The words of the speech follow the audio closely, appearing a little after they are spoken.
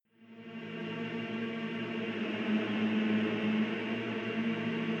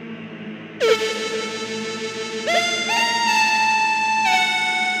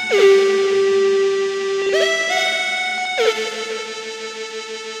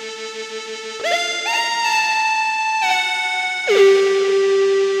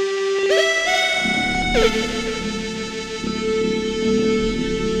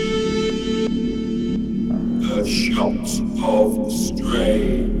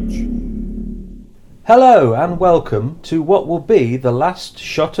Hello and welcome to what will be the last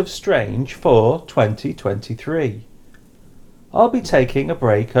shot of Strange for 2023. I'll be taking a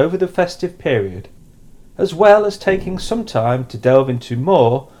break over the festive period, as well as taking some time to delve into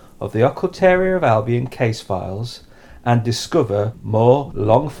more of the Occultaria of Albion case files and discover more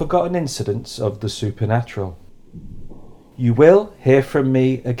long-forgotten incidents of the supernatural. You will hear from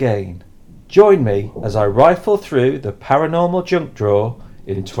me again. Join me as I rifle through the paranormal junk drawer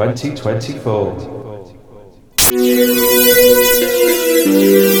in 2024.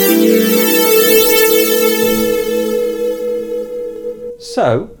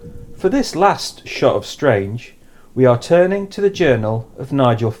 So, for this last shot of Strange, we are turning to the journal of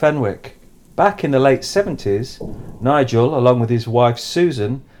Nigel Fenwick. Back in the late 70s, Nigel, along with his wife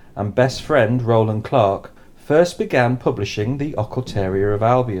Susan and best friend Roland Clark, first began publishing the Occultaria of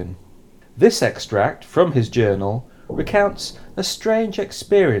Albion. This extract from his journal recounts a strange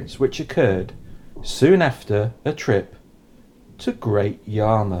experience which occurred soon after a trip to Great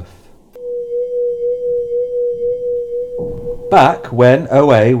Yarmouth. Back when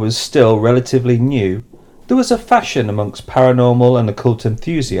OA was still relatively new, there was a fashion amongst paranormal and occult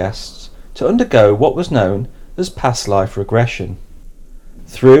enthusiasts to undergo what was known as past life regression.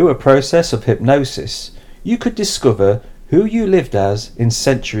 Through a process of hypnosis, you could discover who you lived as in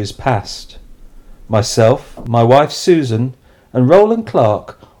centuries past. Myself, my wife Susan, and Roland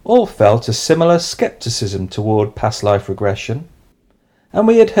Clark all felt a similar scepticism toward past life regression, and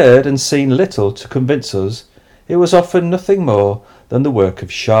we had heard and seen little to convince us it was often nothing more than the work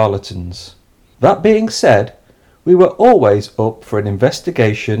of charlatans. That being said, we were always up for an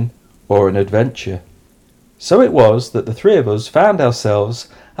investigation or an adventure. So it was that the three of us found ourselves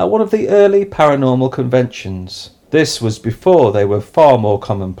at one of the early paranormal conventions. This was before they were far more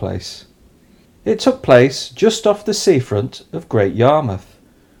commonplace. It took place just off the seafront of Great Yarmouth.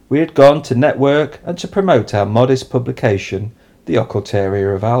 We had gone to network and to promote our modest publication, the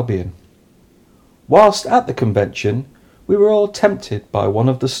Occultaria of Albion. Whilst at the convention, we were all tempted by one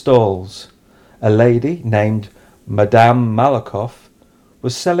of the stalls. A lady named Madame Malakoff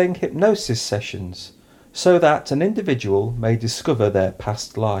was selling hypnosis sessions so that an individual may discover their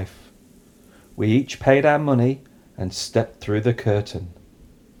past life. We each paid our money and stepped through the curtain.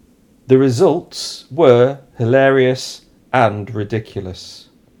 The results were hilarious and ridiculous.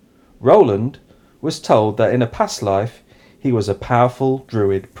 Roland was told that in a past life he was a powerful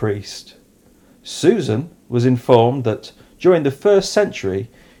druid priest. Susan was informed that during the 1st century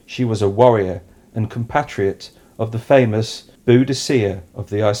she was a warrior and compatriot of the famous Boudicca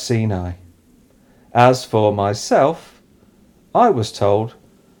of the Iceni. As for myself, I was told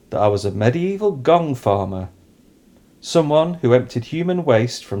that I was a medieval gong farmer, someone who emptied human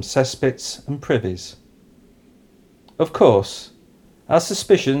waste from cesspits and privies. Of course, our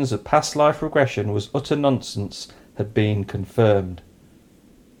suspicions of past life regression was utter nonsense had been confirmed.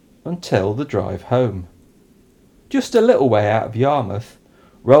 Until the drive home. Just a little way out of Yarmouth,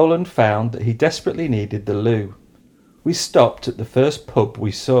 Roland found that he desperately needed the loo. We stopped at the first pub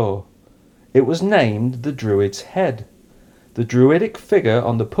we saw. It was named the Druid's Head. The druidic figure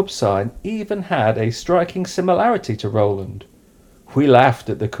on the pub sign even had a striking similarity to Roland. We laughed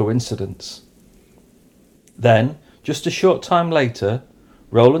at the coincidence. Then, just a short time later,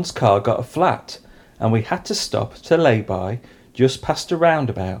 Roland's car got a flat and we had to stop to lay by just past a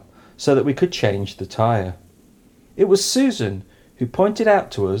roundabout so that we could change the tyre. It was Susan who pointed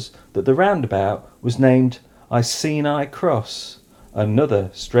out to us that the roundabout was named Iceni Cross, another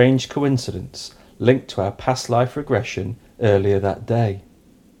strange coincidence linked to our past life regression earlier that day.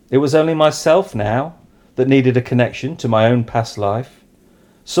 It was only myself now that needed a connection to my own past life,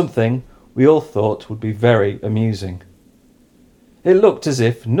 something we all thought would be very amusing. It looked as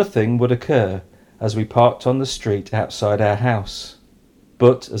if nothing would occur as we parked on the street outside our house.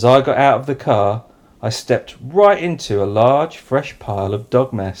 But as I got out of the car, I stepped right into a large, fresh pile of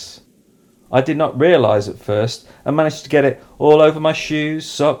dog mess. I did not realise at first and managed to get it all over my shoes,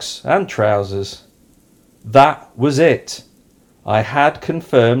 socks and trousers. That was it. I had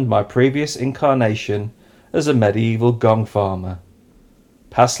confirmed my previous incarnation as a medieval gong farmer.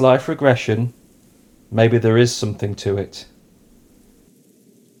 Past life regression, maybe there is something to it.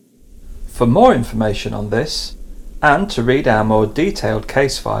 For more information on this, and to read our more detailed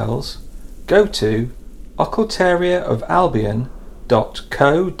case files, go to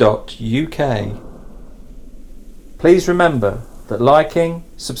occultariaofalbion.co.uk. Please remember that liking,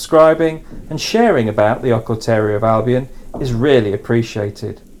 subscribing and sharing about the Occultaria of Albion is really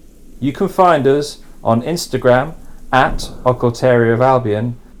appreciated. You can find us on Instagram at Occultaria of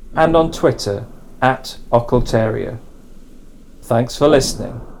Albion and on Twitter at Occultaria. Thanks for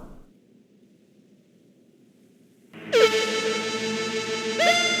listening.